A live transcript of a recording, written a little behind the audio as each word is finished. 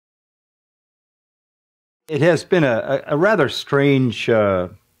It has been a rather strange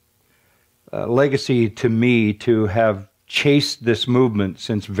legacy to me to have chased this movement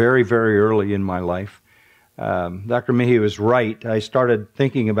since very, very early in my life. Dr. Mehy was right. I started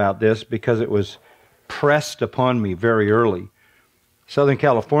thinking about this because it was pressed upon me very early. Southern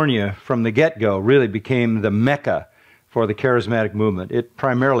California, from the get-go, really became the mecca for the charismatic movement. It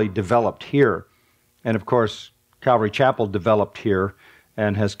primarily developed here. And of course, Calvary Chapel developed here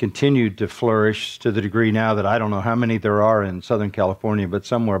and has continued to flourish to the degree now that I don't know how many there are in Southern California, but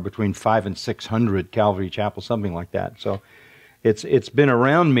somewhere between 500 and 600 Calvary Chapel, something like that. So it's been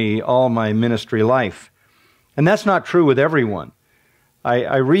around me all my ministry life. And that's not true with everyone.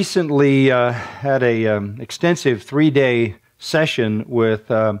 I recently had an extensive 3-day session with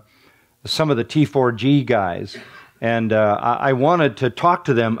some of the T4G guys, and I wanted to talk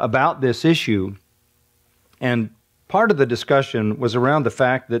to them about this issue. And part of the discussion was around the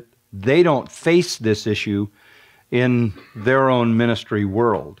fact that they don't face this issue in their own ministry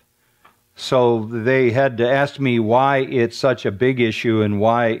world. So they had to ask me why it's such a big issue and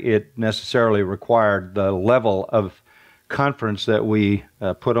why it necessarily required the level of conference that we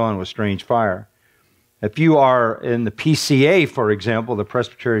put on with Strange Fire. If you are in the PCA, for example, the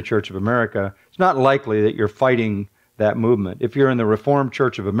Presbyterian Church of America, it's not likely that you're fighting that movement. If you're in the Reformed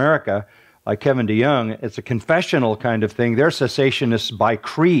Church of America, like Kevin DeYoung, it's a confessional kind of thing. They're cessationists by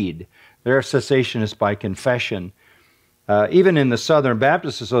creed. They're cessationists by confession. Even in the Southern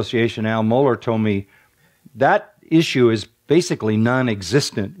Baptist Association, Al Mohler told me that issue is basically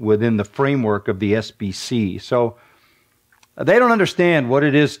non-existent within the framework of the SBC. So they don't understand what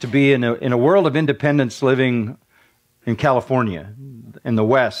it is to be in a world of independence living in California, in the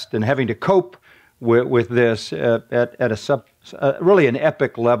West, and having to cope with this at really an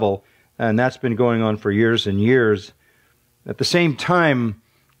epic level. And that's been going on for years and years. At the same time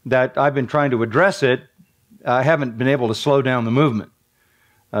that I've been trying to address it, I haven't been able to slow down the movement.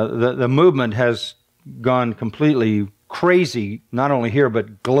 The movement has gone completely crazy, not only here,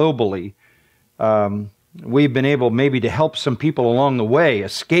 but globally. We've been able maybe to help some people along the way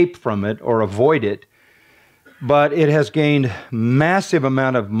escape from it or avoid it, but it has gained massive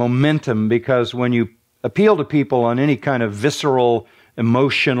amount of momentum because when you appeal to people on any kind of visceral,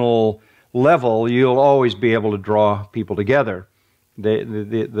 emotional level, you'll always be able to draw people together.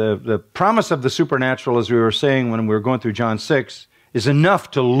 The promise of the supernatural, as we were saying when we were going through John 6, is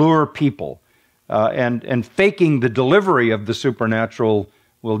enough to lure people. And faking the delivery of the supernatural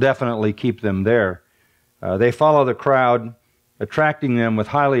will definitely keep them there. They follow the crowd, attracting them with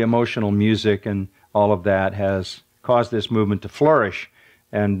highly emotional music, and all of that has caused this movement to flourish,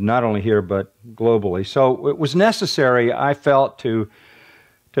 and not only here, but globally. So it was necessary, I felt, to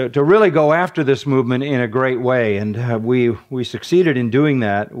really go after this movement in a great way, and we succeeded in doing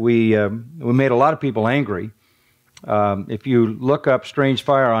that. We made a lot of people angry. If you look up Strange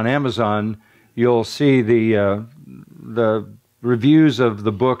Fire on Amazon, you'll see the reviews of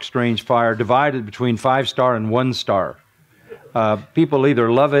the book Strange Fire divided between 5-star and 1-star. People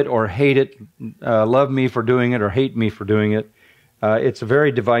either love it or hate it, love me for doing it or hate me for doing it. It's a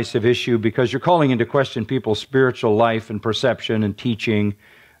very divisive issue because you're calling into question people's spiritual life and perception and teaching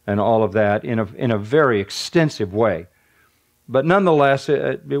and all of that in a very extensive way. But nonetheless,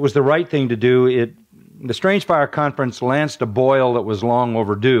 it was the right thing to do. The Strange Fire Conference lanced a boil that was long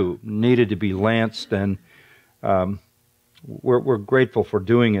overdue, needed to be lanced, and we're grateful for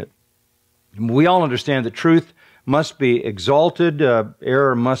doing it. We all understand that truth must be exalted,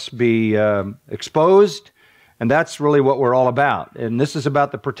 error must be exposed, and that's really what we're all about. And this is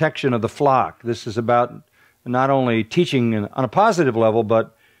about the protection of the flock. This is about not only teaching on a positive level,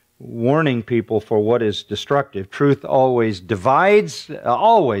 but warning people for what is destructive. Truth always divides,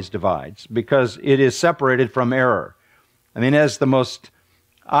 because it is separated from error. I mean, as the most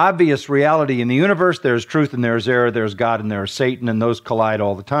obvious reality in the universe, there's truth and there's error, there's God and there's Satan, and those collide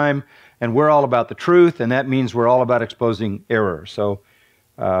all the time. And we're all about the truth, and that means we're all about exposing error. So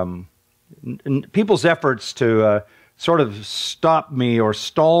people's efforts to sort of stop me or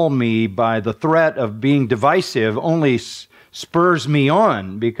stall me by the threat of being divisive only spurs me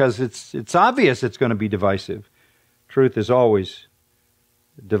on, because it's obvious it's going to be divisive. Truth is always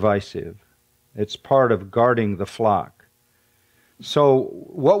divisive. It's part of guarding the flock. So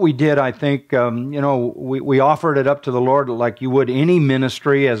what we did, I think, we offered it up to the Lord like you would any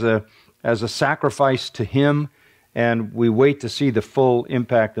ministry as a sacrifice to Him, and we wait to see the full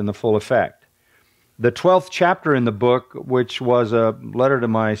impact and the full effect. The 12th chapter in the book, which was a letter to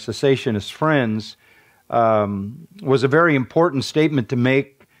my cessationist friends, was a very important statement to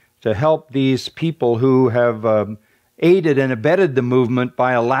make to help these people who have aided and abetted the movement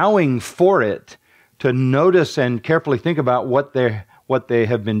by allowing for it to notice and carefully think about what they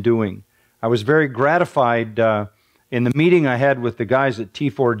have been doing. I was very gratified in the meeting I had with the guys at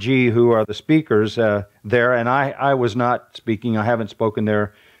T4G, who are the speakers there, and I was not speaking. I haven't spoken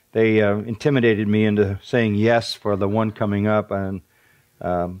there. They intimidated me into saying yes for the one coming up, and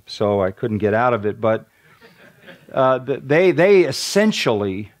so I couldn't get out of it. But they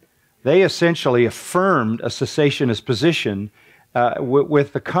essentially affirmed a cessationist position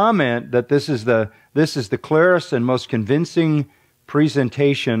with the comment that this is the clearest and most convincing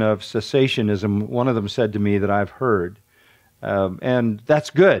presentation of cessationism, one of them said to me, that I've heard. And that's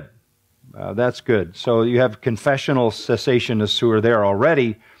good. That's good. So you have confessional cessationists who are there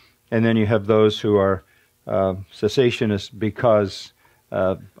already, and then you have those who are cessationists because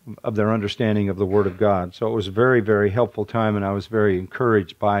of their understanding of the Word of God. So it was a very, very helpful time, and I was very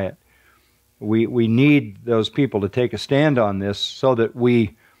encouraged by it. We need those people to take a stand on this so that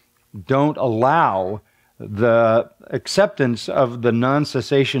we don't allow the acceptance of the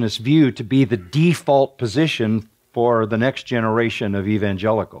non-cessationist view to be the default position for the next generation of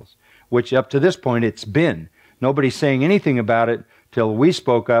evangelicals, which up to this point it's been. Nobody's saying anything about it till we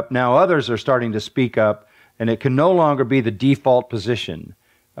spoke up. Now others are starting to speak up, and it can no longer be the default position.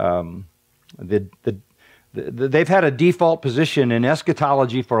 They've had a default position in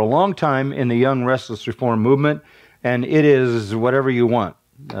eschatology for a long time in the Young Restless Reform movement, and it is whatever you want.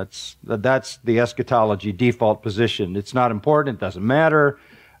 That's the eschatology default position. It's not important. It doesn't matter.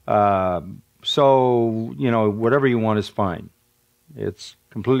 So, whatever you want is fine. It's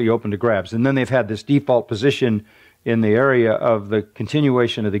completely open to grabs. And then they've had this default position in the area of the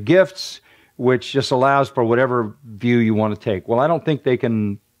continuation of the gifts, which just allows for whatever view you want to take. Well, I don't think they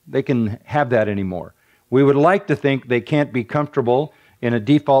can have that anymore. We would like to think they can't be comfortable in a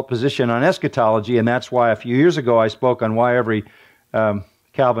default position on eschatology, and that's why a few years ago I spoke on why every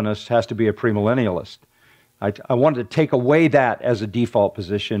Calvinist has to be a premillennialist. I wanted to take away that as a default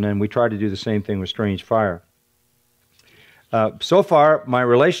position, and we tried to do the same thing with Strange Fire. So far, my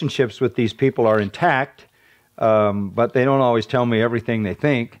relationships with these people are intact, but they don't always tell me everything they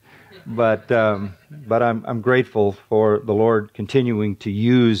think. But I'm grateful for the Lord continuing to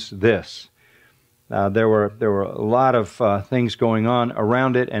use this. There were a lot of things going on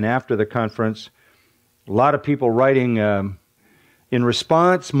around it and after the conference. A lot of people writing in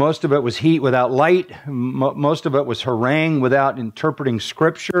response. Most of it was heat without light. Most of it was harangue without interpreting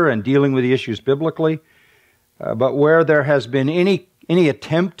Scripture and dealing with the issues biblically. But where there has been any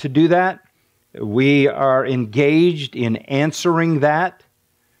attempt to do that, we are engaged in answering that.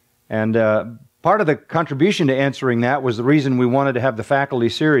 And part of the contribution to answering that was the reason we wanted to have the faculty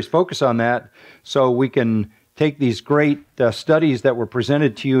series focus on that, so we can take these great studies that were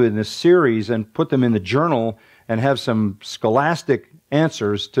presented to you in this series and put them in the journal and have some scholastic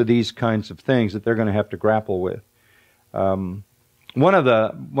answers to these kinds of things that they're going to have to grapple with. One of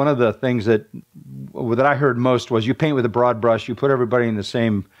the things that I heard most was, you paint with a broad brush, you put everybody in the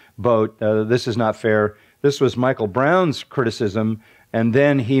same boat. This is not fair. This was Michael Brown's criticism, and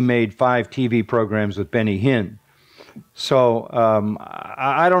then he made 5 TV programs with Benny Hinn. So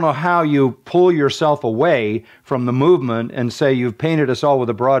I don't know how you pull yourself away from the movement and say you've painted us all with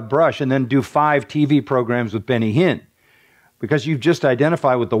a broad brush and then do 5 TV programs with Benny Hinn, because you've just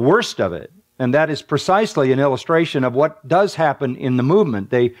identified with the worst of it. And that is precisely an illustration of what does happen in the movement.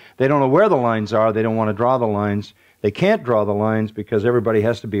 They don't know where the lines are. They don't want to draw the lines. They can't draw the lines because everybody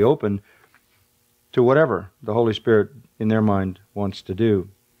has to be open to whatever the Holy Spirit in their mind wants to do.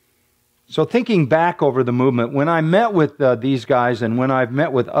 So thinking back over the movement, when I met with these guys and when I've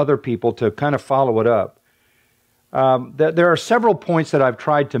met with other people to kind of follow it up, there are several points that I've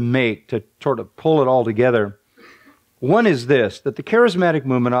tried to make to sort of pull it all together. One is this, that the charismatic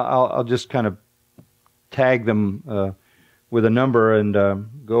movement, I'll just kind of tag them with a number and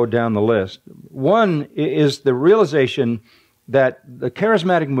go down the list. One is the realization that the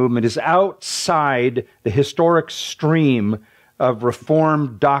charismatic movement is outside the historic stream of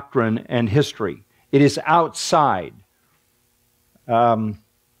Reformed doctrine and history. It is outside.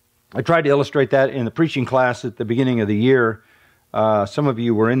 I tried to illustrate that in the preaching class at the beginning of the year. Some of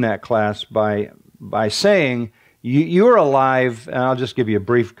you were in that class by saying, you're alive, and I'll just give you a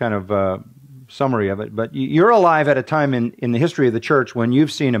brief kind of summary of it, but you're alive at a time in the history of the church when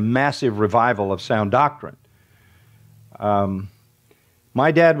you've seen a massive revival of sound doctrine.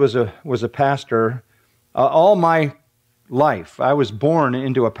 My dad was a pastor all my life. I was born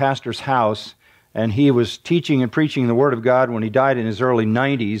into a pastor's house, and he was teaching and preaching the Word of God when he died in his early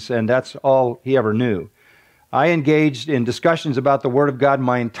 90s, and that's all he ever knew. I engaged in discussions about the Word of God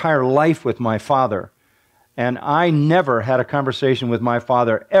my entire life with my father, and I never had a conversation with my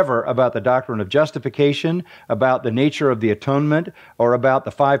father ever about the doctrine of justification, about the nature of the atonement, or about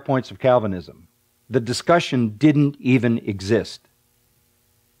the 5 points of Calvinism. The discussion didn't even exist.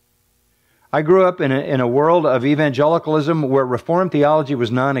 I grew up in a world of evangelicalism where Reformed theology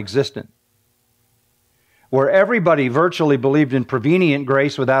was non-existent, where everybody virtually believed in prevenient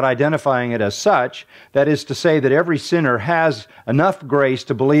grace without identifying it as such. That is to say that every sinner has enough grace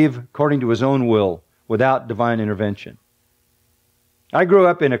to believe according to his own will without divine intervention. I grew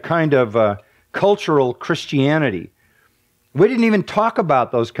up in a kind of cultural Christianity. We didn't even talk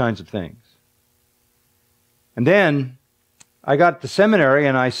about those kinds of things. And then I got to seminary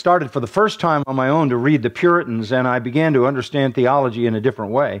and I started for the first time on my own to read the Puritans, and I began to understand theology in a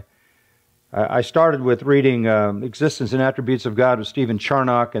different way. I started with reading Existence and Attributes of God with Stephen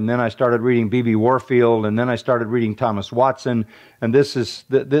Charnock, and then I started reading B.B. Warfield, and then I started reading Thomas Watson, and this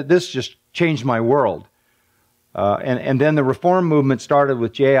just changed my world. And then the Reform movement started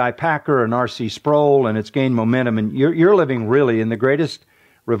with J.I. Packer and R.C. Sproul, and it's gained momentum, and you're living really in the greatest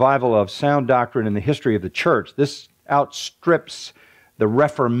revival of sound doctrine in the history of the church. This outstrips the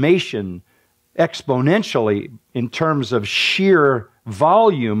Reformation exponentially in terms of sheer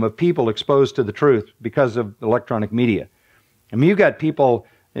volume of people exposed to the truth because of electronic media. I mean, you've got people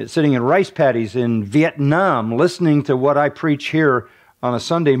sitting in rice paddies in Vietnam listening to what I preach here on a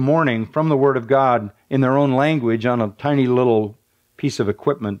Sunday morning from the Word of God in their own language on a tiny little piece of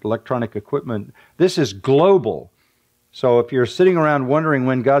equipment, electronic equipment. This is global. So if you're sitting around wondering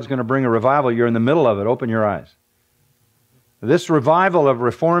when God's going to bring a revival, you're in the middle of it. Open your eyes. This revival of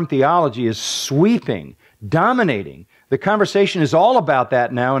Reformed theology is sweeping, dominating. The conversation is all about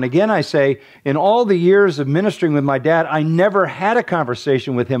that now. And again, I say, in all the years of ministering with my dad, I never had a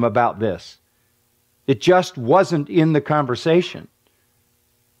conversation with him about this. It just wasn't in the conversation.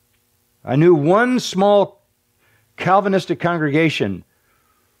 I knew one small Calvinistic congregation,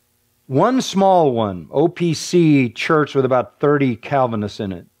 one small one, OPC church with about 30 Calvinists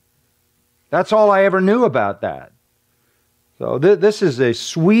in it. That's all I ever knew about that. So this is a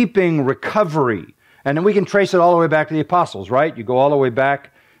sweeping recovery. And then we can trace it all the way back to the apostles, right? You go all the way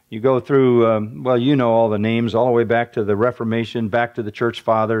back, you go through, well, you know all the names, all the way back to the Reformation, back to the church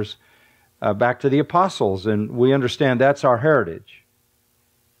fathers, back to the apostles, and we understand that's our heritage.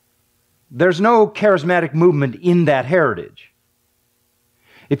 There's no charismatic movement in that heritage.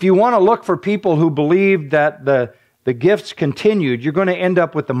 If you want to look for people who believe that the gifts continued, you're going to end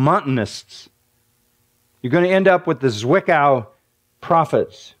up with the Montanists. You're going to end up with the Zwickau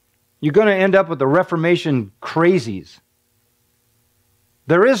prophets. You're going to end up with the Reformation crazies.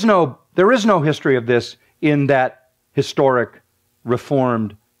 There is no history of this in that historic,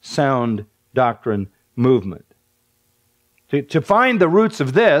 Reformed, sound doctrine movement. To find the roots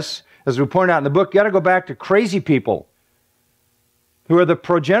of this, as we point out in the book, you got to go back to crazy people who are the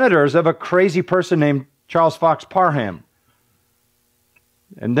progenitors of a crazy person named Charles Fox Parham.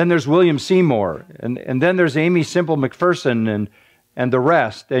 And then there's William Seymour, and then there's Amy Semple McPherson and the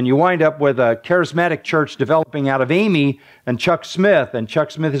rest. And you wind up with a charismatic church developing out of Amy and Chuck Smith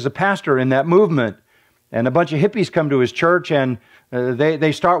is a pastor in that movement. And a bunch of hippies come to his church, and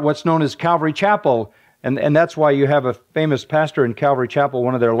they start what's known as Calvary Chapel. And that's why you have a famous pastor in Calvary Chapel,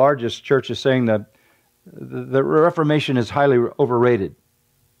 one of their largest churches, saying that the Reformation is highly overrated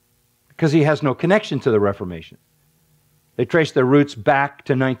because he has no connection to the Reformation. They trace their roots back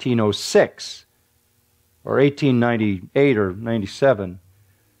to 1906 or 1898 or 97.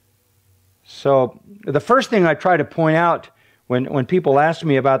 So the first thing I try to point out when people ask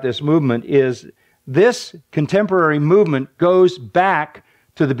me about this movement is this contemporary movement goes back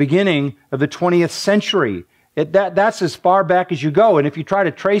to the beginning of the 20th century. That's as far back as you go. And if you try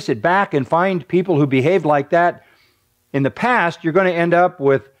to trace it back and find people who behaved like that in the past, you're going to end up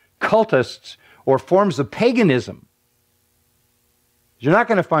with cultists or forms of paganism. You're not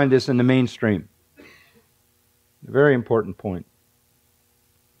going to find this in the mainstream. A very important point.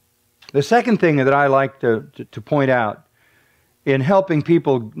 The second thing that I like to point out in helping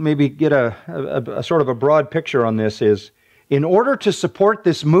people maybe get a sort of a broad picture on this is, in order to support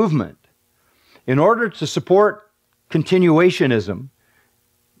this movement, in order to support continuationism,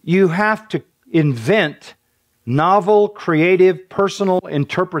 you have to invent novel, creative, personal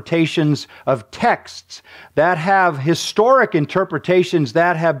interpretations of texts that have historic interpretations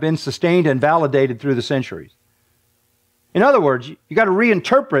that have been sustained and validated through the centuries. In other words, you got to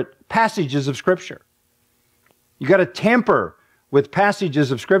reinterpret passages of Scripture. You got to tamper with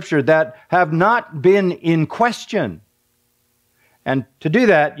passages of Scripture that have not been in question. And to do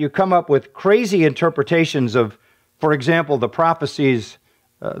that, you come up with crazy interpretations of, for example, the prophecy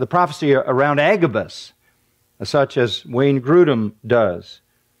around Agabus. such as Wayne Grudem does.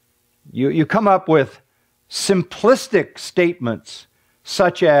 You come up with simplistic statements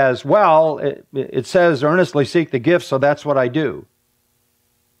such as, well, it says earnestly seek the gift, so that's what I do.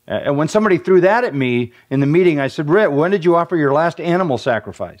 And when somebody threw that at me in the meeting, I said, Rick, when did you offer your last animal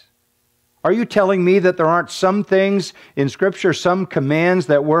sacrifice? Are you telling me that there aren't some things in Scripture, some commands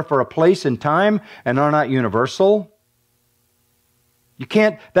that were for a place and time and are not universal? You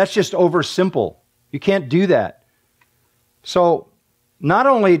can't, that's just oversimple. You can't do that. So, not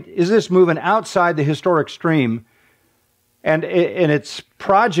only is this movement outside the historic stream, and its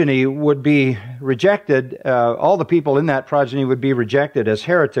progeny would be rejected, all the people in that progeny would be rejected as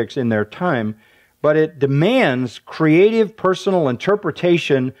heretics in their time, but it demands creative personal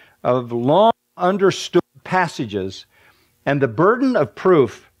interpretation of long understood passages, and the burden of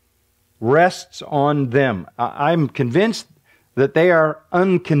proof rests on them. I'm convinced that they are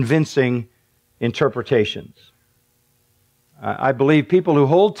unconvincing interpretations. I believe people who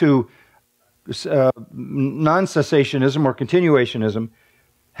hold to non-cessationism or continuationism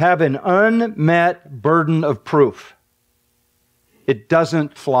have an unmet burden of proof. It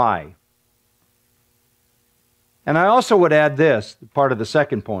doesn't fly. And I also would add this, part of the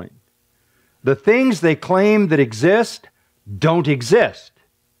second point. The things they claim that exist don't exist.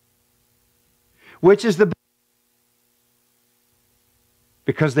 Which is the...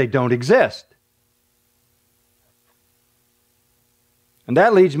 because they don't exist. And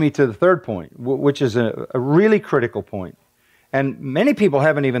that leads me to the third point, which is a really critical point. And many people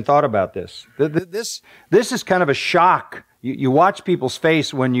haven't even thought about this. This is kind of a shock. You watch people's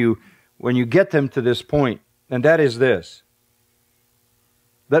face when you get them to this point, and that is this.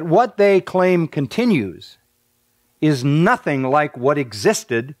 That what they claim continues is nothing like what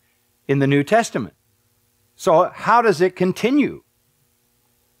existed in the New Testament. So how does it continue?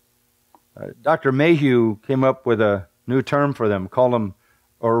 Dr. Mayhew came up with a new term for them, call them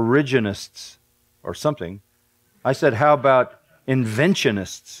originists or something. I said, how about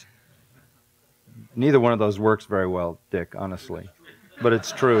inventionists? Neither one of those works very well, Dick, honestly. But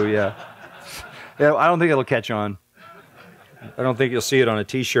it's true, yeah. I don't think it'll catch on. I don't think you'll see it on a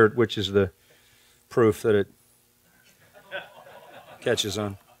t-shirt, which is the proof that it catches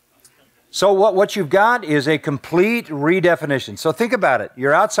on. So what you've got is a complete redefinition. So think about it.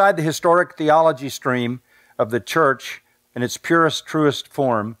 You're outside the historic theology stream of the church in its purest, truest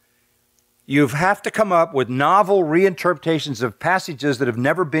form. You have to come up with novel reinterpretations of passages that have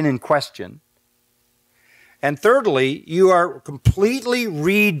never been in question. And thirdly, you are completely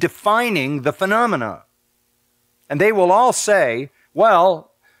redefining the phenomena. And they will all say,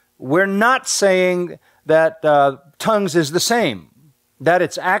 well, we're not saying that tongues is the same, that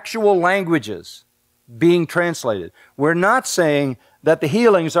it's actual languages being translated. We're not saying that the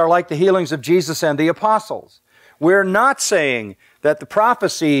healings are like the healings of Jesus and the apostles. We're not saying that the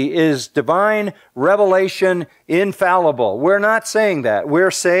prophecy is divine revelation infallible. We're not saying that.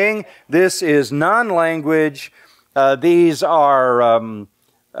 We're saying this is non-language. These are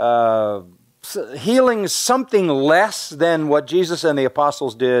healings something less than what Jesus and the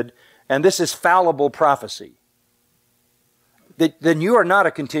apostles did, and this is fallible prophecy. Then you are not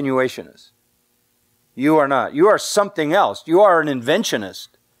a continuationist. You are not. You are something else. You are an inventionist.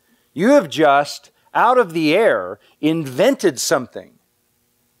 You have just, out of the air, invented something.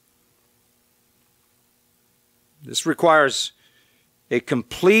 This requires a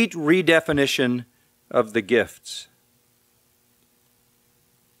complete redefinition of the gifts.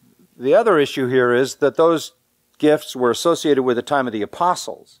 The other issue here is that those gifts were associated with the time of the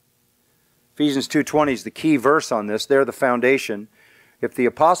apostles. Ephesians 2:20 is the key verse on this. They're the foundation. If the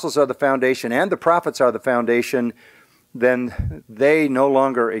apostles are the foundation and the prophets are the foundation, then they no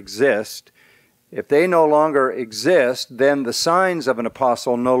longer exist. If they no longer exist, then the signs of an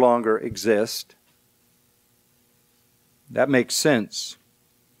apostle no longer exist. That makes sense.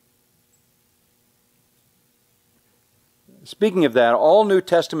 Speaking of that, all New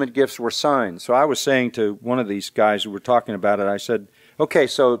Testament gifts were signs. So I was saying to one of these guys who were talking about it, I said, okay,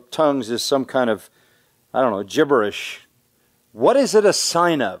 so tongues is some kind of, I don't know, gibberish. What is it a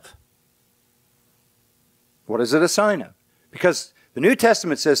sign of? What is it a sign of? Because the New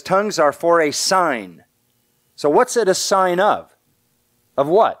Testament says tongues are for a sign. So what's it a sign of? Of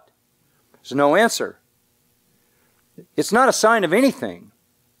what? There's no answer. It's not a sign of anything.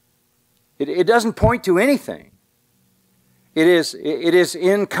 It doesn't point to anything. It is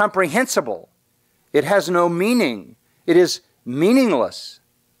incomprehensible. It has no meaning. It is meaningless.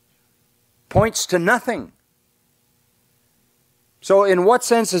 Points to nothing. So in what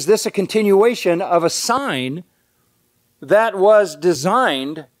sense is this a continuation of a sign that was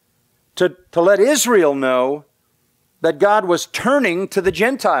designed to let Israel know that God was turning to the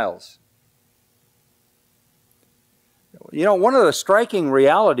Gentiles. You know, one of the striking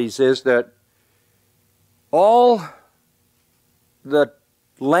realities is that all the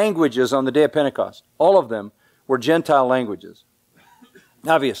languages on the day of Pentecost, all of them were Gentile languages.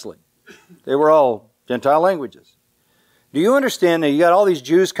 Obviously. They were all Gentile languages. Do you understand that you got all these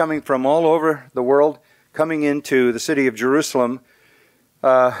Jews coming from all over the world, coming into the city of Jerusalem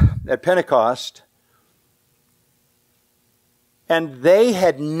at Pentecost, and they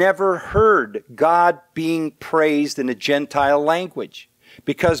had never heard God being praised in a Gentile language.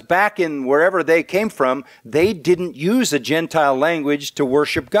 Because back in wherever they came from, they didn't use a Gentile language to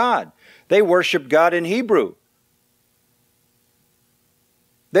worship God. They worshiped God in Hebrew.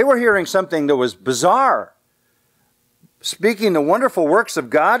 They were hearing something that was bizarre. Speaking the wonderful works of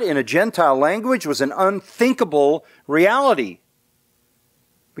God in a Gentile language was an unthinkable reality.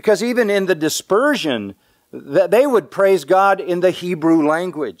 Because even in the dispersion, they would praise God in the Hebrew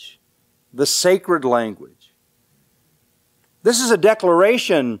language, the sacred language. This is a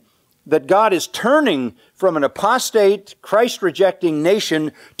declaration that God is turning from an apostate, Christ-rejecting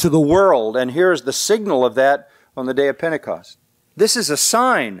nation to the world. And here's the signal of that on the day of Pentecost. This is a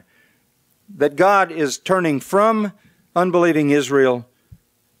sign that God is turning from unbelieving Israel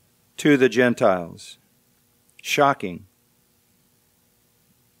to the Gentiles. Shocking.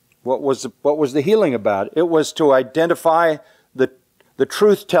 What was the healing about? It was to identify the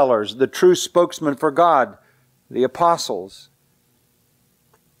truth tellers, the true spokesman for God, the apostles.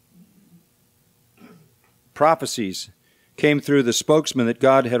 Prophecies came through the spokesman that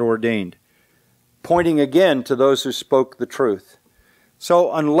God had ordained, pointing again to those who spoke the truth.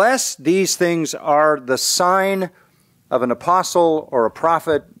 So unless these things are the sign of an apostle or a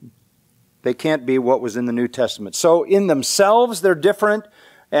prophet, they can't be what was in the New Testament. So in themselves, they're different,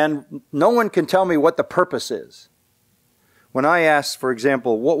 and no one can tell me what the purpose is. When I ask, for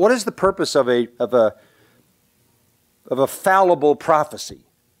example, what is the purpose of a fallible prophecy?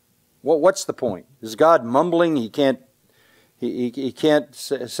 What's the point? Is God mumbling? He can't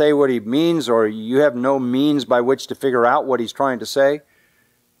say what he means, or you have no means by which to figure out what he's trying to say?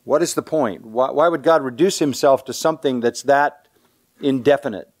 What is the point? Why would God reduce himself to something that's that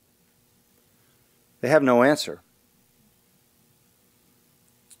indefinite? They have no answer.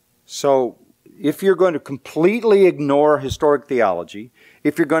 So, if you're going to completely ignore historic theology,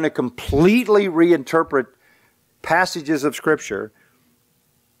 if you're going to completely reinterpret passages of Scripture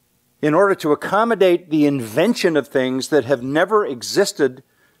in order to accommodate the invention of things that have never existed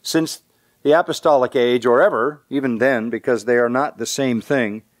since the apostolic age or ever, even then, because they are not the same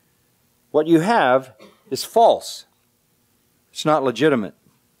thing, what you have is false. It's not legitimate.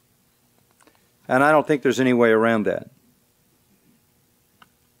 And I don't think there's any way around that.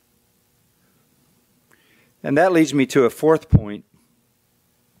 And that leads me to a fourth point.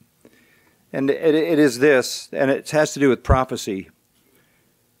 And it is this, and it has to do with prophecy.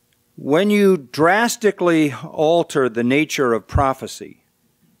 When you drastically alter the nature of prophecy,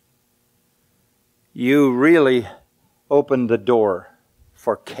 you really open the door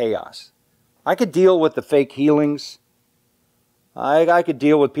for chaos. I could deal with the fake healings. I could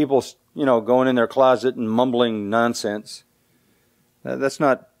deal with people, going in their closet and mumbling nonsense. That's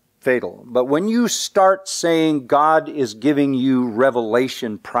not fatal. But when you start saying God is giving you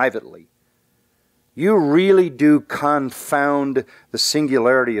revelation privately, you really do confound the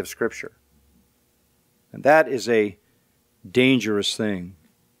singularity of Scripture. And that is a dangerous thing.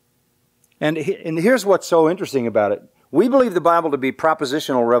 And here's what's so interesting about it. We believe the Bible to be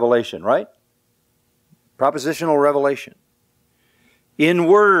propositional revelation, right? Propositional revelation. In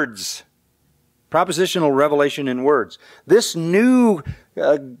words. Propositional revelation in words. This new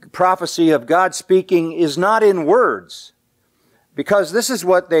prophecy of God speaking is not in words. Because this is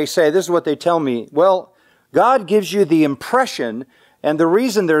what they say, this is what they tell me. Well, God gives you the impression, and the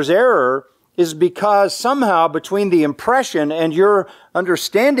reason there's error is because somehow between the impression and your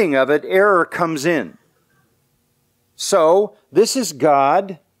understanding of it, error comes in. So, this is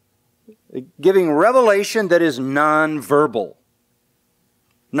God giving revelation that is non-verbal.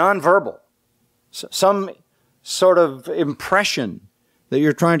 Non-verbal. Some sort of impression that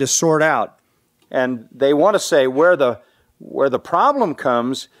you're trying to sort out. And they want to say where the problem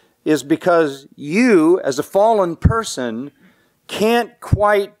comes is because you, as a fallen person, can't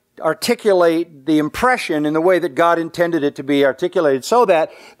quite articulate the impression in the way that God intended it to be articulated, so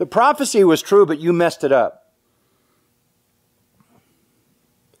that the prophecy was true, but you messed it up.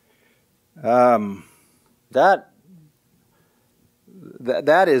 That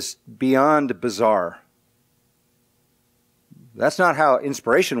is beyond bizarre. That's not how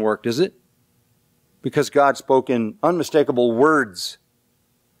inspiration worked, is it? because God spoke in unmistakable words.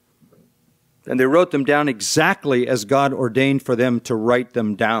 And they wrote them down exactly as God ordained for them to write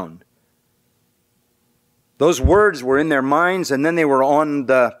them down. Those words were in their minds, and then they were on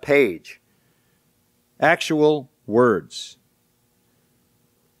the page. Actual words.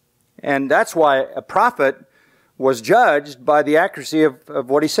 And that's why a prophet was judged by the accuracy of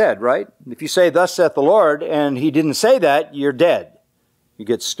what he said, right? If you say, "Thus saith the Lord," and he didn't say that, you're dead. You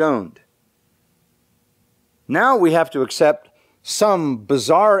get stoned. Now we have to accept some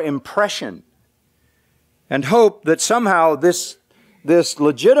bizarre impression and hope that somehow this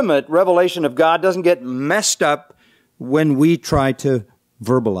legitimate revelation of God doesn't get messed up when we try to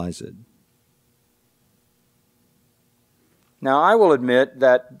verbalize it. Now, I will admit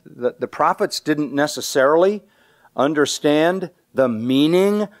that the prophets didn't necessarily understand the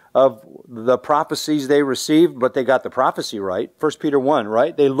meaning of the prophecies they received, but they got the prophecy right. 1 Peter 1,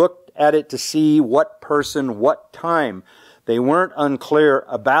 right? They looked at it to see what person, what time. They weren't unclear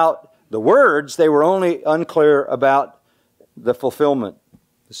about the words. They were only unclear about the fulfillment,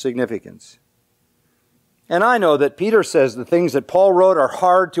 the significance. And I know that Peter says the things that Paul wrote are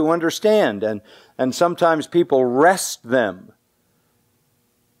hard to understand, and sometimes people wrest them.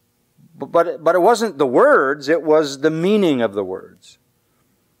 But it wasn't the words, it was the meaning of the words.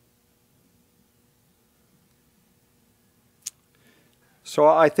 So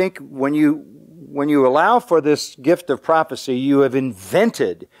I think when you allow for this gift of prophecy, you have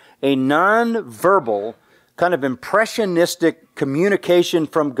invented a non-verbal, kind of impressionistic communication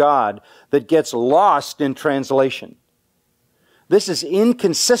from God that gets lost in translation. This is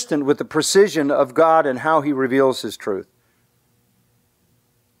inconsistent with the precision of God and how He reveals His truth.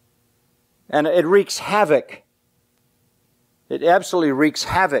 And it wreaks havoc. It absolutely wreaks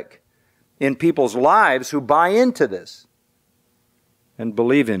havoc in people's lives who buy into this and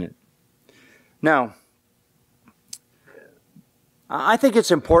believe in it. Now, I think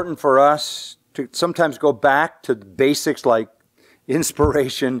it's important for us to sometimes go back to the basics like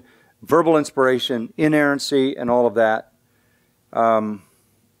inspiration, verbal inspiration, inerrancy, and all of that. I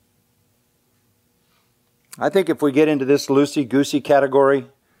think if we get into this loosey-goosey category,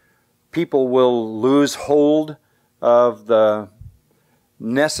 people will lose hold of the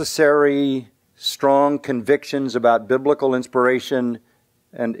necessary, strong convictions about biblical inspiration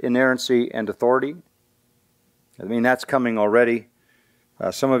and inerrancy and authority. I mean, that's coming already.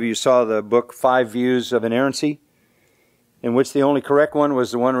 Some of you saw the book 5 Views of Inerrancy, in which the only correct one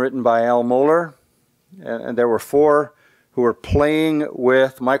was the one written by Al Mohler. And there were 4 who were playing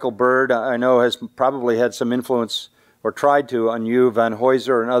with Michael Bird. I know has probably had some influence or tried to on you. Van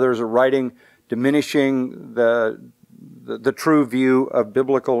Huyser and others are writing diminishing the true view of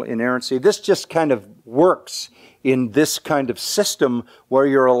biblical inerrancy. This just kind of works in this kind of system where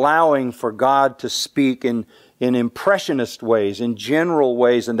you're allowing for God to speak in impressionist ways, in general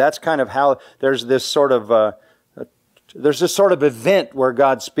ways, and that's kind of how there's this sort of event where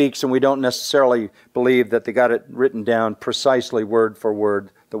God speaks, and we don't necessarily believe that they got it written down precisely word for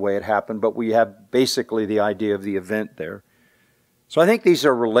word the way it happened, but we have basically the idea of the event there. So I think these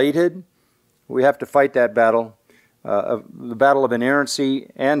are related. We have to fight that battle, the battle of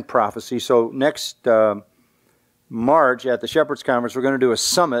inerrancy and prophecy. So next March at the Shepherds Conference, we're going to do a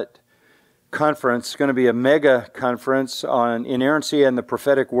summit conference. It's going to be a mega conference on inerrancy and the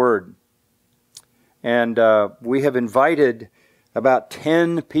prophetic word. And we have invited about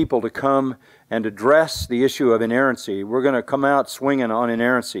 10 people to come and address the issue of inerrancy. We're going to come out swinging on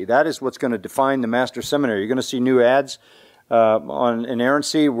inerrancy. That is what's going to define the Master Seminary. You're going to see new ads on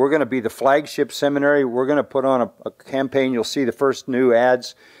inerrancy. We're going to be the flagship seminary. We're going to put on a campaign. You'll see the first new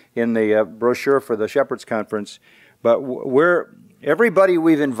ads in the brochure for the Shepherds Conference. But everybody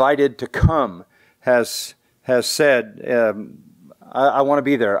we've invited to come has said, I want to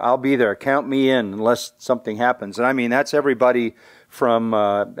be there. I'll be there. Count me in unless something happens. And I mean, that's everybody from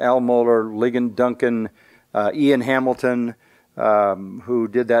Al Mohler, Ligon Duncan, Ian Hamilton, who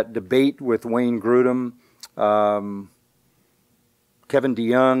did that debate with Wayne Grudem, Kevin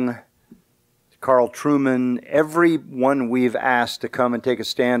DeYoung, Carl Truman. Everyone we've asked to come and take a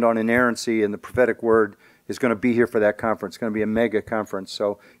stand on inerrancy and the prophetic word is going to be here for that conference. It's going to be a mega conference.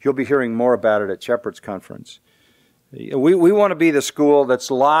 So you'll be hearing more about it at Shepherds Conference. We want to be the school that's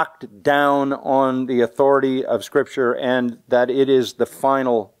locked down on the authority of Scripture and that it is the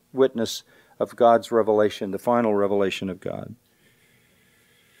final witness of God's revelation, the final revelation of God.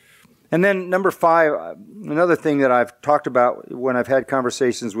 And then number 5, another thing that I've talked about when I've had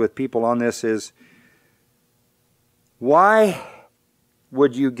conversations with people on this is, why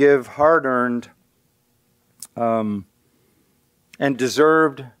would you give hard-earned and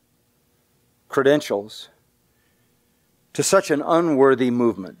deserved credentials to such an unworthy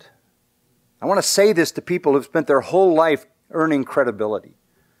movement. I want to say this to people who've spent their whole life earning credibility,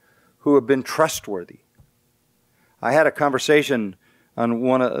 who have been trustworthy. I had a conversation on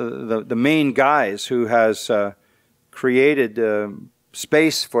one of the main guys who has created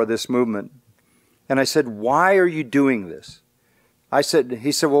space for this movement. And I said, why are you doing this?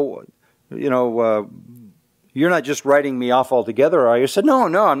 He said, well, you're not just writing me off altogether, are you? I said, no,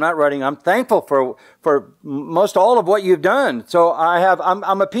 I'm not writing. I'm thankful for most all of what you've done. So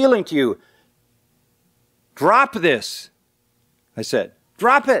I'm appealing to you. Drop this. I said,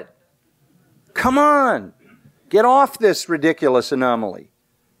 drop it. Come on. Get off this ridiculous anomaly.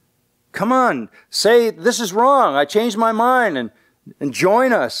 Come on. Say, this is wrong. I changed my mind and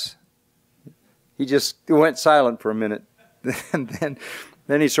join us. He just went silent for a minute. And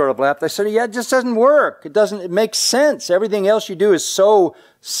then he sort of laughed. I said, yeah, it just doesn't work. It makes sense. Everything else you do is so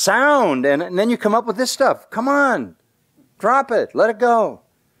sound. And then you come up with this stuff. Come on. Drop it. Let it go.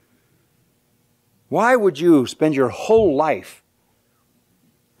 Why would you spend your whole life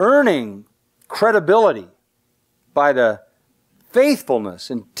earning credibility by the faithfulness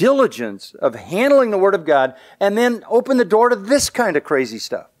and diligence of handling the Word of God and then open the door to this kind of crazy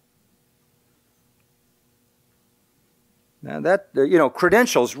stuff? Now that,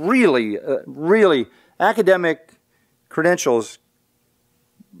 credentials, really academic credentials,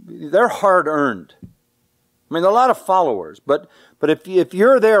 they're hard earned. I mean, there are a lot of followers, but if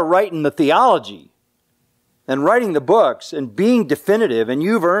you're there writing the theology and writing the books and being definitive and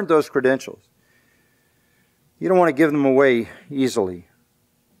you've earned those credentials, you don't want to give them away easily.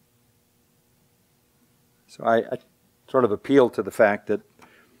 So I sort of appeal to the fact that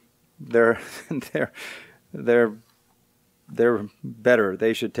they're better.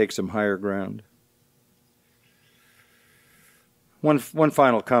 They should take some higher ground. One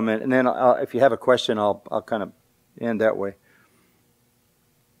final comment, and then if you have a question, I'll kind of end that way.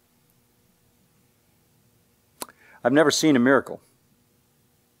 I've never seen a miracle.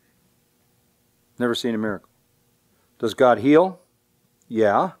 Never seen a miracle. Does God heal?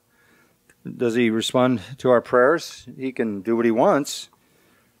 Yeah. Does He respond to our prayers? He can do what He wants,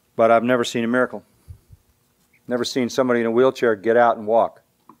 but I've never seen a miracle. Never seen somebody in a wheelchair get out and walk.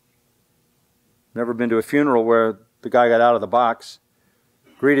 Never been to a funeral where the guy got out of the box,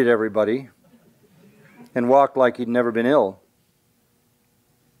 greeted everybody, and walked like he'd never been ill.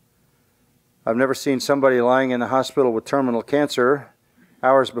 I've never seen somebody lying in the hospital with terminal cancer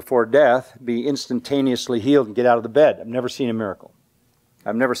hours before death be instantaneously healed and get out of the bed. I've never seen a miracle.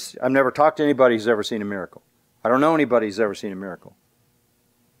 I've never talked to anybody who's ever seen a miracle. I don't know anybody who's ever seen a miracle.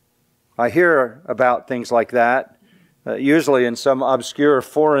 I hear about things like that, usually in some obscure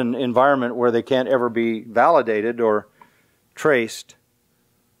foreign environment where they can't ever be validated or traced.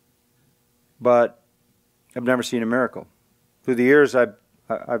 But I've never seen a miracle. Through the years, I've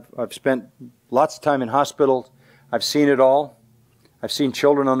spent lots of time in hospitals. I've seen it all. I've seen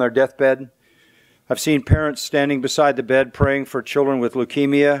children on their deathbed. I've seen parents standing beside the bed praying for children with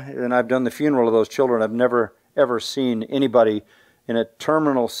leukemia, and I've done the funeral of those children. I've never, ever seen anybody in a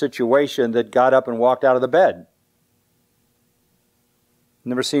terminal situation that got up and walked out of the bed. I've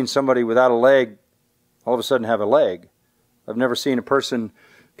never seen somebody without a leg all of a sudden have a leg. I've never seen a person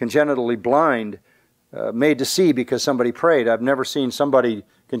congenitally blind made to see because somebody prayed. I've never seen somebody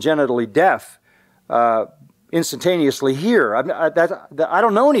congenitally deaf instantaneously hear. I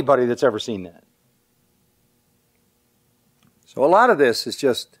don't know anybody that's ever seen that. So a lot of this is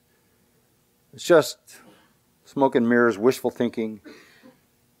just smoke and mirrors, wishful thinking.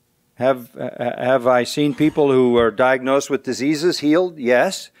 Have I seen people who are diagnosed with diseases healed?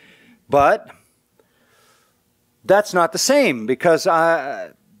 Yes, but that's not the same because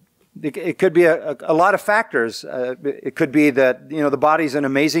it could be a lot of factors. It could be that the body's an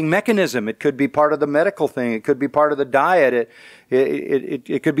amazing mechanism. It could be part of the medical thing. It could be part of the diet.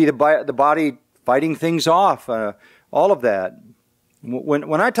 It could be the body fighting things off. All of that.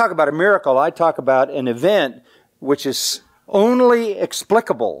 When I talk about a miracle, I talk about an event which is only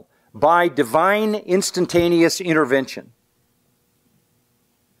explicable by divine instantaneous intervention.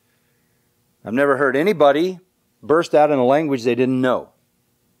 I've never heard anybody burst out in a language they didn't know.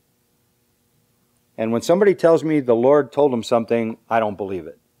 And when somebody tells me the Lord told them something, I don't believe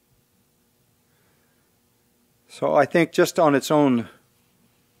it. So I think just on its own,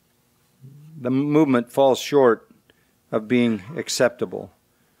 the movement falls short of being acceptable.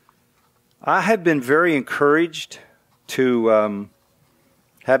 I have been very encouraged to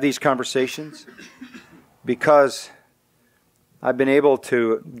have these conversations because I've been able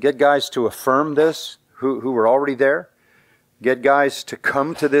to get guys to affirm this who were already there. get guys to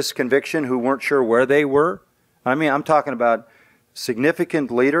come to this conviction who weren't sure where they were. I mean, I'm talking about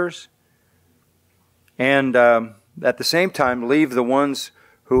significant leaders. And at the same time, leave the ones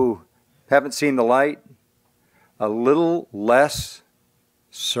who haven't seen the light a little less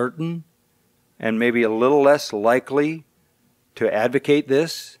certain and maybe a little less likely to advocate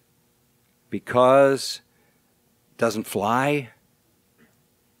this because it doesn't fly.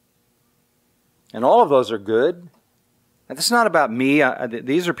 And all of those are good. And it's not about me.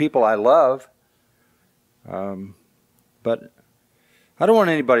 These are people I love. But I don't want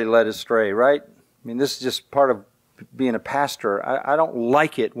anybody led astray, right? I mean, this is just part of being a pastor. I don't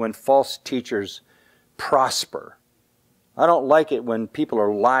like it when false teachers prosper. I don't like it when people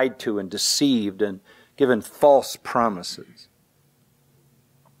are lied to and deceived and given false promises.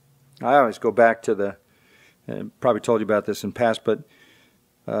 I always go back to the, probably told you about this in past, but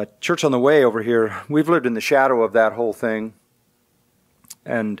Church on the Way over here, we've lived in the shadow of that whole thing.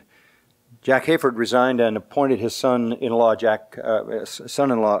 And Jack Hayford resigned and appointed his son-in-law,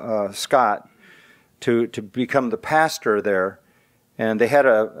 Scott, to become the pastor there. And they had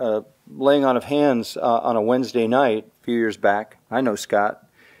a laying on of hands on a Wednesday night a few years back. I know Scott.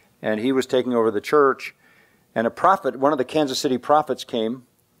 And he was taking over the church. And a prophet, one of the Kansas City prophets, came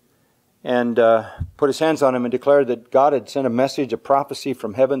and put his hands on him and declared that God had sent a message, a prophecy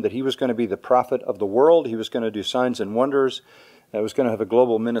from heaven, that he was going to be the prophet of the world. He was going to do signs and wonders. That was going to have a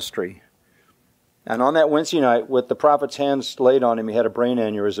global ministry. And on that Wednesday night, with the prophet's hands laid on him, he had a brain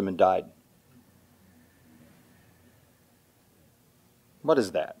aneurysm and died. What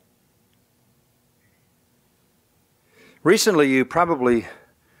is that? Recently, you probably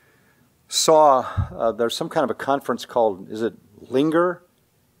saw there's some kind of a conference called, is it Linger?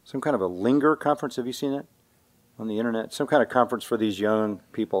 Some kind of a Linger conference. Have you seen it on the internet? Some kind of conference for these young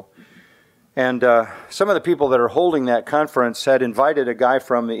people. And some of the people that are holding that conference had invited a guy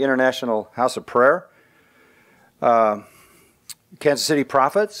from the International House of Prayer, Kansas City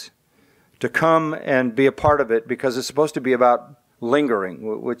Prophets, to come and be a part of it because it's supposed to be about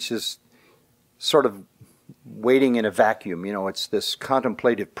lingering, which is sort of waiting in a vacuum. You know, it's this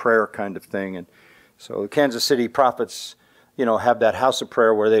contemplative prayer kind of thing. And so the Kansas City Prophets, you know, have that house of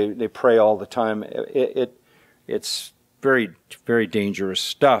prayer where they pray all the time. It's very, very dangerous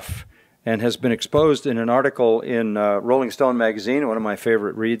stuff, and has been exposed in an article in Rolling Stone magazine, one of my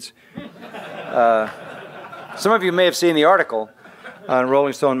favorite reads. Some of you may have seen the article on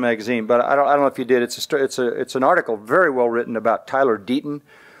Rolling Stone magazine, but I don't know if you did. It's an article very well written about Tyler Deaton,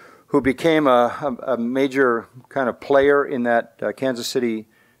 who became a major kind of player in that Kansas City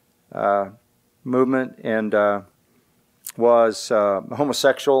movement, and was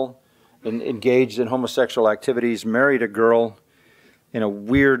homosexual, engaged in homosexual activities, married a girl in a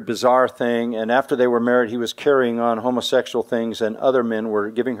weird, bizarre thing, and after they were married, he was carrying on homosexual things, and other men were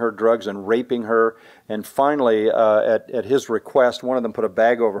giving her drugs and raping her, and finally, at his request, one of them put a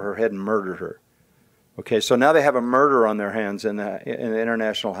bag over her head and murdered her. Okay, so now they have a murder on their hands in the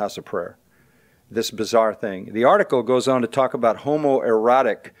International House of Prayer. This bizarre thing. The article goes on to talk about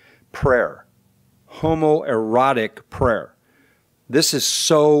homoerotic prayer. Homoerotic prayer. This is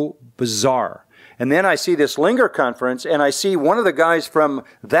so bizarre. And then I see this Linger conference, and I see one of the guys from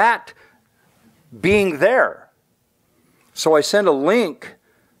that being there. So I send a link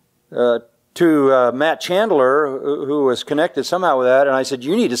to Matt Chandler, who was connected somehow with that, and I said,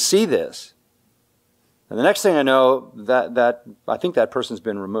 you need to see this. And the next thing I know, I think that person's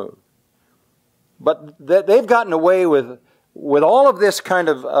been removed. But they've gotten away with all of this kind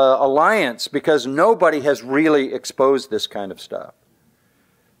of alliance because nobody has really exposed this kind of stuff.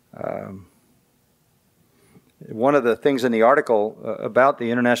 One of the things in the article about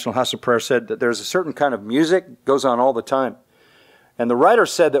the International House of Prayer said that there's a certain kind of music goes on all the time. And the writer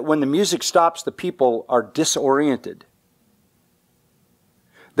said that when the music stops, the people are disoriented.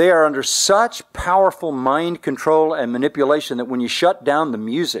 They are under such powerful mind control and manipulation that when you shut down the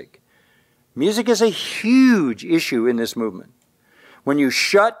music, music is a huge issue in this movement. When you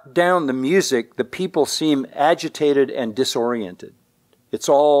shut down the music, the people seem agitated and disoriented. It's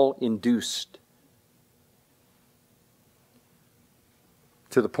all induced.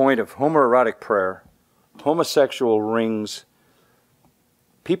 To the point of homoerotic prayer, homosexual rings,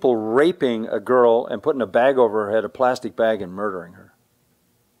 people raping a girl and putting a bag over her head, a plastic bag, and murdering her.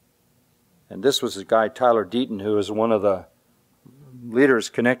 And this was a guy, Tyler Deaton, who is one of the leaders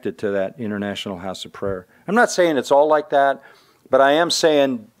connected to that International House of Prayer. I'm not saying it's all like that, but I am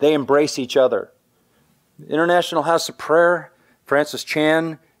saying they embrace each other. International House of Prayer, Francis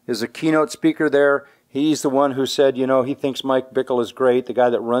Chan is a keynote speaker there. He's the one who said, you know, he thinks Mike Bickle is great, the guy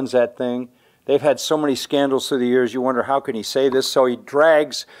that runs that thing. they've had so many scandals through the years, you wonder, how can he say this? So he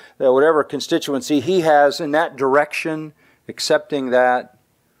drags whatever constituency he has in that direction, accepting that.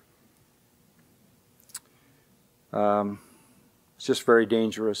 It's just very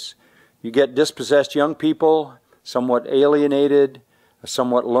dangerous. You get dispossessed young people, somewhat alienated,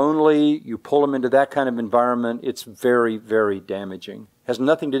 somewhat lonely. You pull them into that kind of environment. It's very, very damaging. Has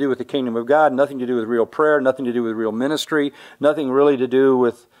nothing to do with the kingdom of God, nothing to do with real prayer, nothing to do with real ministry, nothing really to do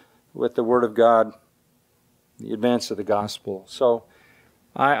with the Word of God, the advance of the gospel. So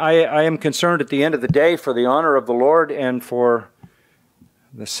I am concerned at the end of the day for the honor of the Lord and for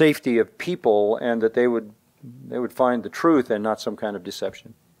the safety of people, and that they would find the truth and not some kind of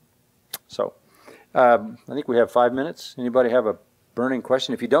deception. So I think we have 5 minutes. Anybody have a burning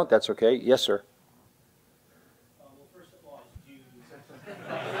question? If you don't, that's okay. Yes, sir.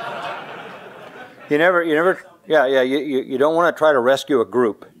 You don't want to try to rescue a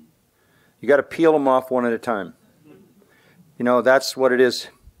group. You got to peel them off one at a time. You know, that's what it is.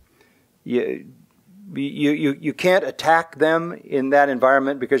 You can't attack them in that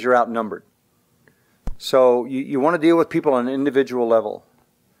environment because you're outnumbered. So you want to deal with people on an individual level.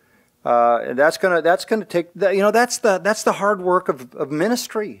 And that's gonna take. You know, that's the hard work of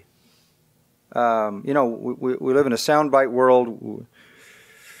ministry. You know, we live in a soundbite world.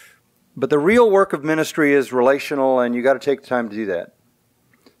 But the real work of ministry is relational, and you got to take the time to do that.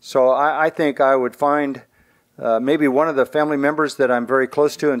 So I think I would find maybe one of the family members that I'm very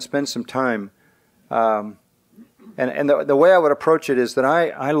close to and spend some time. And the way I would approach it is that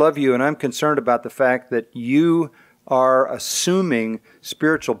I love you, and I'm concerned about the fact that you are assuming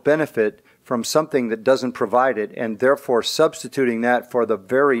spiritual benefit from something that doesn't provide it, and therefore substituting that for the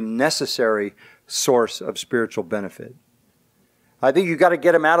very necessary source of spiritual benefit. I think you've got to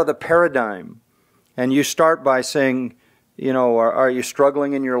get them out of the paradigm. And you start by saying, you know, are you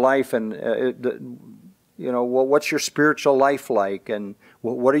struggling in your life? And, you know, well, what's your spiritual life like? And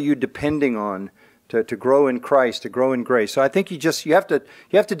what are you depending on to grow in Christ, to grow in grace? So I think you have to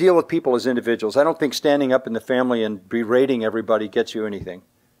deal with people as individuals. I don't think standing up in the family and berating everybody gets you anything.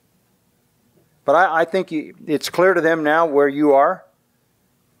 But I think it's clear to them now where you are.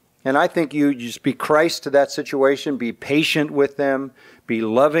 And I think you just be Christ to that situation, be patient with them, be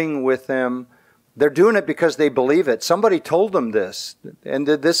loving with them. They're doing it because they believe it. Somebody told them this, and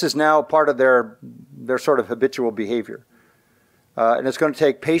this is now part of their sort of habitual behavior. And it's going to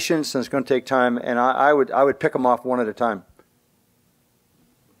take patience, and it's going to take time, and I would pick them off one at a time.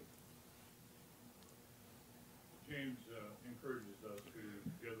 James encourages us to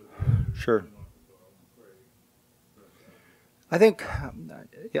gather. Sure. I think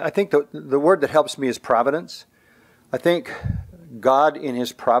the word that helps me is providence. I think God in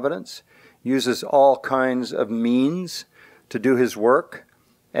His providence uses all kinds of means to do His work,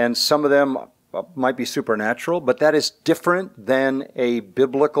 and some of them might be supernatural, but that is different than a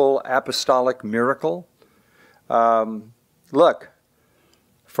biblical apostolic miracle. Look,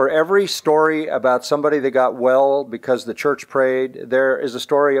 for every story about somebody that got well because the church prayed, there is a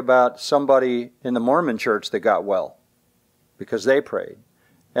story about somebody in the Mormon church that got well because they prayed.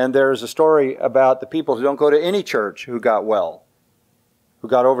 And there's a story about the people who don't go to any church who got well, who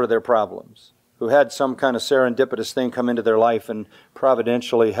got over their problems, who had some kind of serendipitous thing come into their life and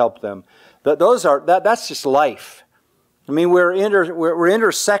providentially help them. That's just life. I mean, we're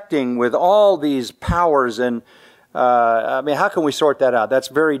intersecting with all these powers, and I mean, how can we sort that out? That's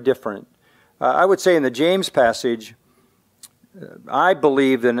very different. I would say in the James passage, I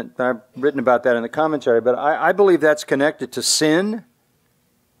believe, and I've written about that in the commentary, but I believe that's connected to sin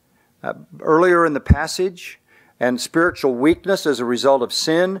earlier in the passage, and spiritual weakness as a result of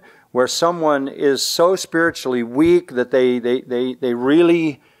sin, where someone is so spiritually weak that they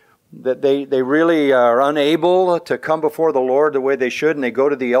really are unable to come before the Lord the way they should, and they go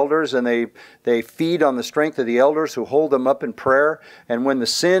to the elders and they feed on the strength of the elders who hold them up in prayer. And when the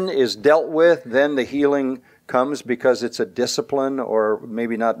sin is dealt with, then the healing comes, because it's a discipline, or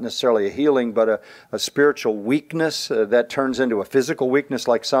maybe not necessarily a healing, but a spiritual weakness that turns into a physical weakness,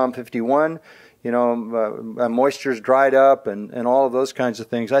 like Psalm 51. You know, moisture's dried up and all of those kinds of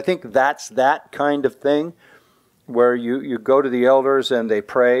things. I think that's that kind of thing, where you go to the elders and they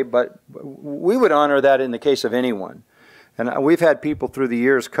pray, but we would honor that in the case of anyone. And we've had people through the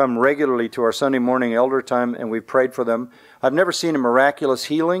years come regularly to our Sunday morning elder time, and we've prayed for them. I've never seen a miraculous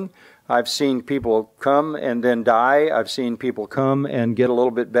healing. I've seen people come and then die. I've seen people come and get a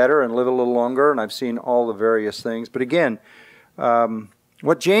little bit better and live a little longer, and I've seen all the various things. But again,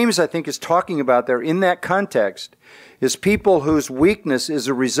 what James, I think, is talking about there in that context is people whose weakness is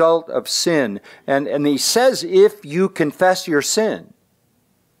a result of sin. And he says, if you confess your sin.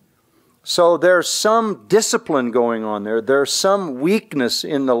 So there's some discipline going on there. There's some weakness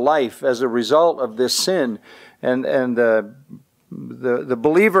in the life as a result of this sin. And the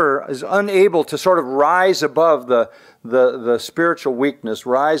believer is unable to sort of rise above the spiritual weakness,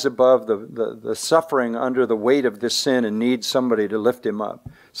 rise above the suffering under the weight of this sin, and needs somebody to lift him up.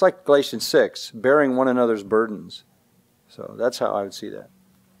 It's like Galatians 6, bearing one another's burdens. So that's how I would see that.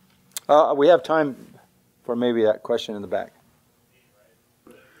 We have time for maybe that question in the back.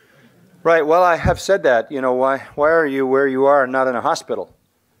 Right, well, I have said that. You know, why are you where you are and not in a hospital?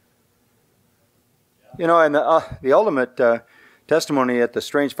 You know, and the ultimate testimony at the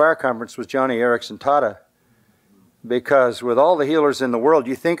Strange Fire Conference was Johnny Erickson Tata. Because with all the healers in the world,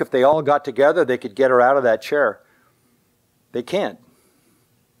 you think if they all got together, they could get her out of that chair. They can't.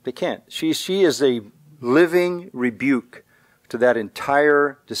 They can't. She is a living rebuke to that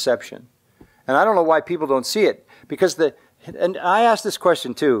entire deception. And I don't know why people don't see it. Because and I asked this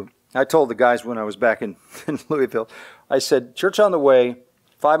question too. I told the guys when I was back in Louisville, I said, church on the way,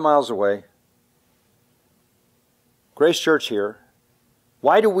 5 miles away, Grace Church here.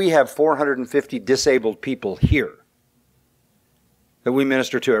 Why do we have 450 disabled people here that we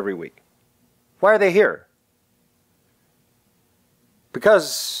minister to every week? Why are they here?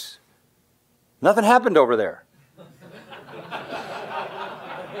 Because nothing happened over there.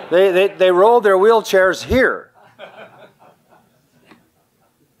 They rolled their wheelchairs here.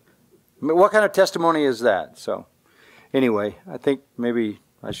 I mean, what kind of testimony is that? So, anyway, I think maybe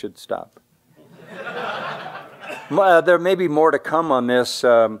I should stop. There may be more to come on this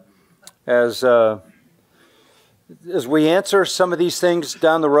as we answer some of these things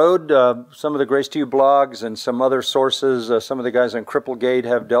down the road. Some of the Grace to You blogs and some other sources, some of the guys on Cripplegate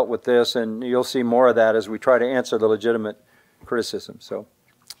have dealt with this, and you'll see more of that as we try to answer the legitimate criticism. So,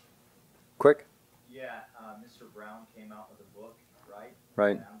 quick? Yeah, Mr. Brown came out with a book, right?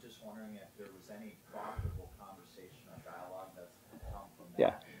 Right. And I'm just wondering if there was any profitable conversation or dialogue that's come from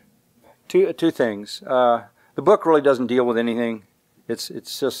that. Yeah. Two things. The book really doesn't deal with anything. It's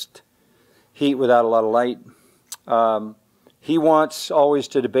just heat without a lot of light. He wants always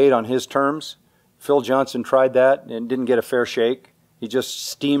to debate on his terms. Phil Johnson tried that and didn't get a fair shake. He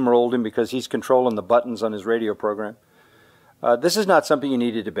just steamrolled him because he's controlling the buttons on his radio program. This is not something you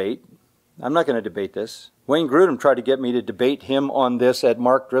need to debate. I'm not going to debate this. Wayne Grudem tried to get me to debate him on this at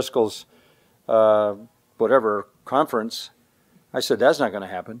Mark Driscoll's conference. I said, that's not going to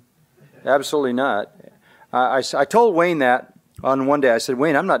happen. Absolutely not. I told Wayne that on one day. I said,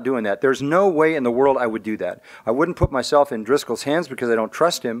 Wayne, I'm not doing that. There's no way in the world I would do that. I wouldn't put myself in Driscoll's hands because I don't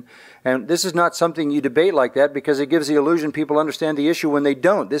trust him. And this is not something you debate like that because it gives the illusion people understand the issue when they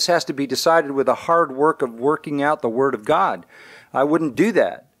don't. This has to be decided with the hard work of working out the Word of God. I wouldn't do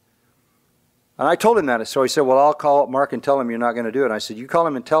that. And I told him that. So he said, well, I'll call up Mark and tell him you're not going to do it. And I said, you call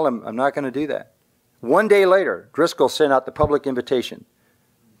him and tell him I'm not going to do that. One day later, Driscoll sent out the public invitation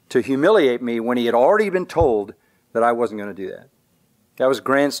to humiliate me when he had already been told that I wasn't going to do that. That was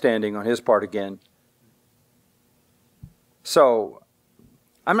grandstanding on his part again. So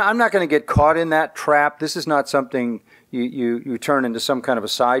I'm not going to get caught in that trap. This is not something you turn into some kind of a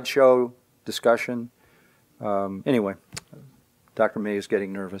sideshow discussion. Anyway, Dr. May is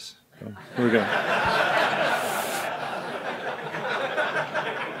getting nervous. So here we go.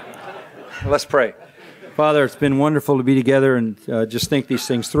 Let's pray. Father, it's been wonderful to be together and just think these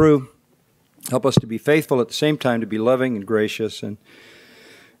things through. Help us to be faithful at the same time, to be loving and gracious and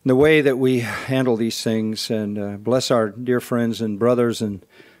in the way that we handle these things. And bless our dear friends and brothers and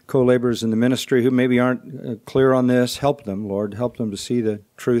co-laborers in the ministry who maybe aren't clear on this. Help them, Lord. Help them to see the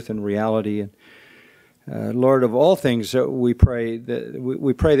truth and reality. And Lord, of all things, we pray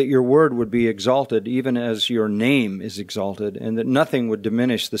that your word would be exalted even as your name is exalted, and that nothing would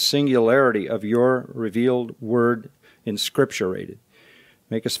diminish the singularity of your revealed word inscripturated.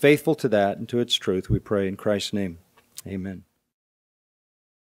 Make us faithful to that and to its truth, we pray in Christ's name. Amen.